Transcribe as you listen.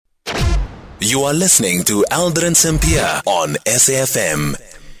You are listening to Aldrin Sampear on SAFM.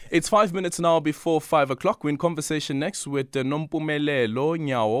 It's 5 minutes now before 5 o'clock. We're in conversation next with Nompumelelo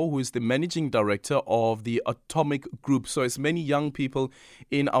Nyawo, who is the managing director of the Atomic Group. So as many young people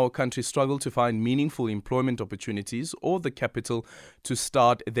in our country struggle to find meaningful employment opportunities or the capital to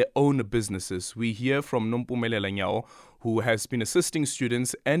start their own businesses, we hear from Nompumelelo Nyawo, who has been assisting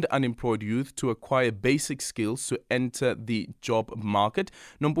students and unemployed youth to acquire basic skills to enter the job market.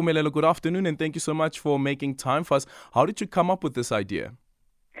 Nompumelelo, good afternoon, and thank you so much for making time for us. How did you come up with this idea?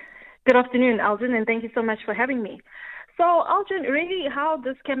 Good afternoon, Aldrin, and thank you so much for having me. So, Aldrin, really how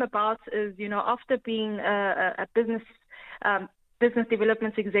this came about is, after being a business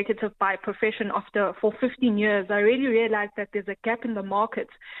development executive by profession for 15 years, I really realized that there's a gap in the market.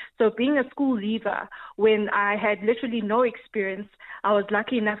 So being a school leaver, when I had literally no experience, I was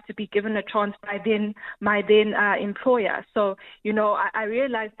lucky enough to be given a chance by my employer. So, I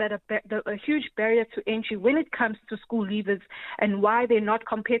realized that a huge barrier to entry when it comes to school leavers and why they're not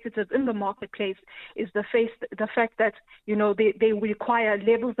competitive in the marketplace is the fact that, they require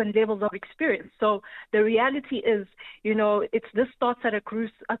levels and levels of experience. So the reality is, this starts at a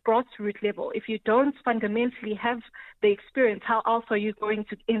grassroots level. If you don't fundamentally have the experience, how else are you going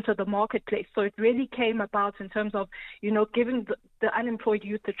to enter the marketplace? So it really came about in terms of, giving the unemployed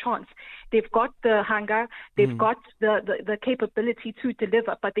youth a chance. They've got the hunger, they've got the capability to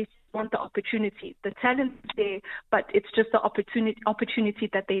deliver, but they want the opportunity. The talent is there, but it's just the opportunity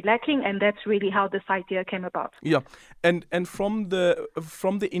that they're lacking, and that's really how this idea came about. Yeah, and from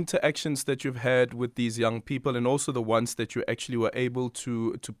the interactions that you've had with these young people, and also the ones that you actually were able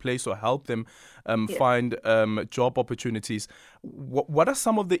to place or help them find job opportunities, what are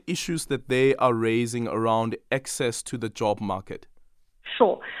some of the issues that they are raising around access to the job market?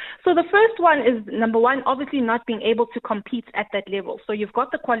 Sure. So the first one is, number one, obviously not being able to compete at that level. So you've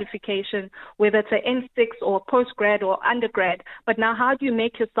got the qualification, whether it's an N6 or postgrad or undergrad, but now how do you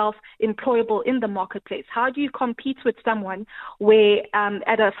make yourself employable in the marketplace? How do you compete with someone where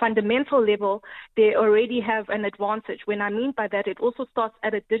at a fundamental level, they already have an advantage? When I mean by that, it also starts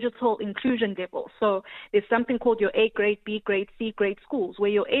at a digital inclusion level. So there's something called your A grade, B grade, C grade schools, where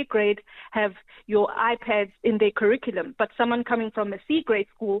your A grade have your iPads in their curriculum, but someone coming from a C grade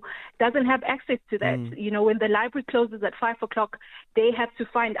school doesn't have access to that. When the library closes at 5 o'clock, they have to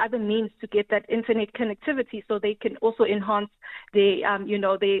find other means to get that internet connectivity so they can also enhance their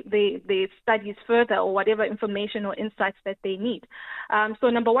studies further or whatever information or insights that they need. So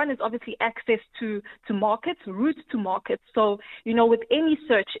number one is obviously access to markets, routes to markets. So, with any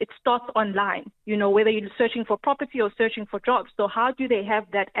search, it starts online, whether you're searching for property or searching for jobs. So how do they have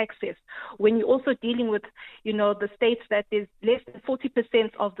that access? When you're also dealing with, the states that there's less than 40%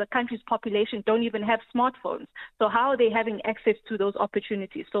 of the country's population don't even have smartphones. So how are they having access to those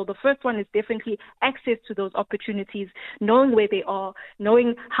opportunities? So the first one is definitely access to those opportunities, knowing where they are,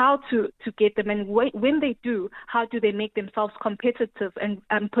 knowing how to get them, and when they do, how do they make themselves competitive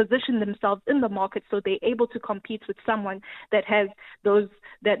and position themselves in the market so they're able to compete with someone that has those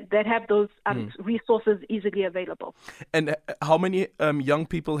resources easily available. And how many young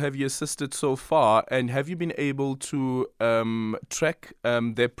people have you assisted so far, and have you been able to track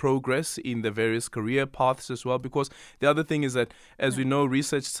their progress in the various career paths as well? Because the other thing is that, as we know,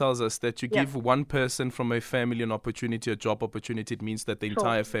 research tells us that you give one person from a family an opportunity, a job opportunity, it means that the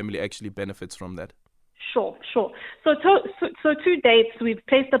entire family actually benefits from that. Sure. So to date, we've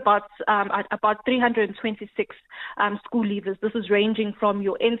placed about 326 school leavers. This is ranging from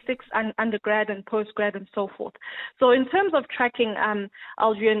your N6 undergrad and postgrad and so forth. So in terms of tracking,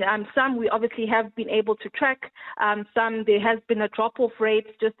 Aldrin, some we obviously have been able to track. Some there has been a drop-off rate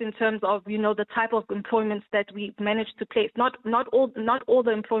just in terms of the type of employments that we've managed to place. Not all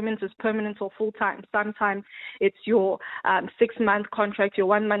the employment is permanent or full-time. Sometimes it's your 6-month contract, your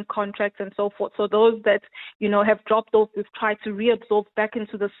 1-month contract, and so forth. So those that have dropped off, we've tried to reabsorb back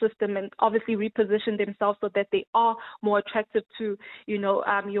into the system and obviously reposition themselves so that they are more attractive to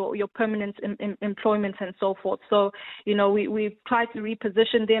your permanent employment and so forth. So we've tried to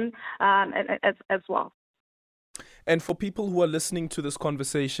reposition them as well. And for people who are listening to this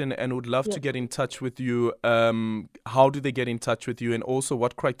conversation and would love to get in touch with you, how do they get in touch with you, and also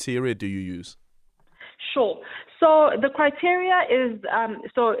what criteria do you use? Sure. So the criteria is,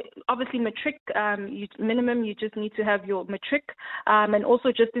 so obviously matric, minimum, you just need to have your matric. And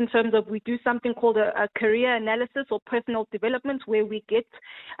also just in terms of, we do something called a career analysis or personal development, where we get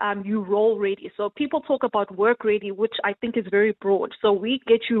you role ready. So people talk about work ready, which I think is very broad. So we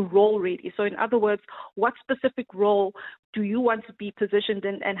get you role ready. So in other words, what specific role do you want to be positioned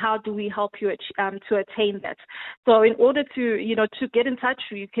in, and how do we help you to attain that? So in order to get in touch,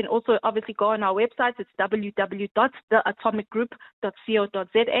 you can also obviously go on our website. It's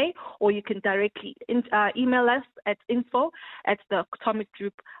www.theatomicgroup.co.za, or you can directly email us at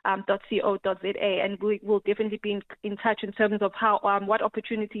info@theatomicgroup.co.za, and we will definitely be in touch in terms of how what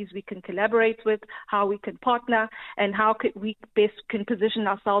opportunities we can collaborate with, how we can partner, and how we best can position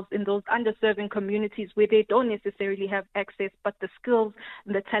ourselves in those underserving communities where they don't necessarily have access, but the skills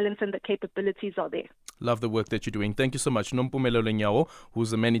and the talents and the capabilities are there. Love the work that you're doing. Thank you so much. Nompumelelo Nyawo, who's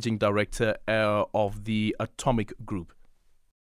the Managing Director of the Atomic Group.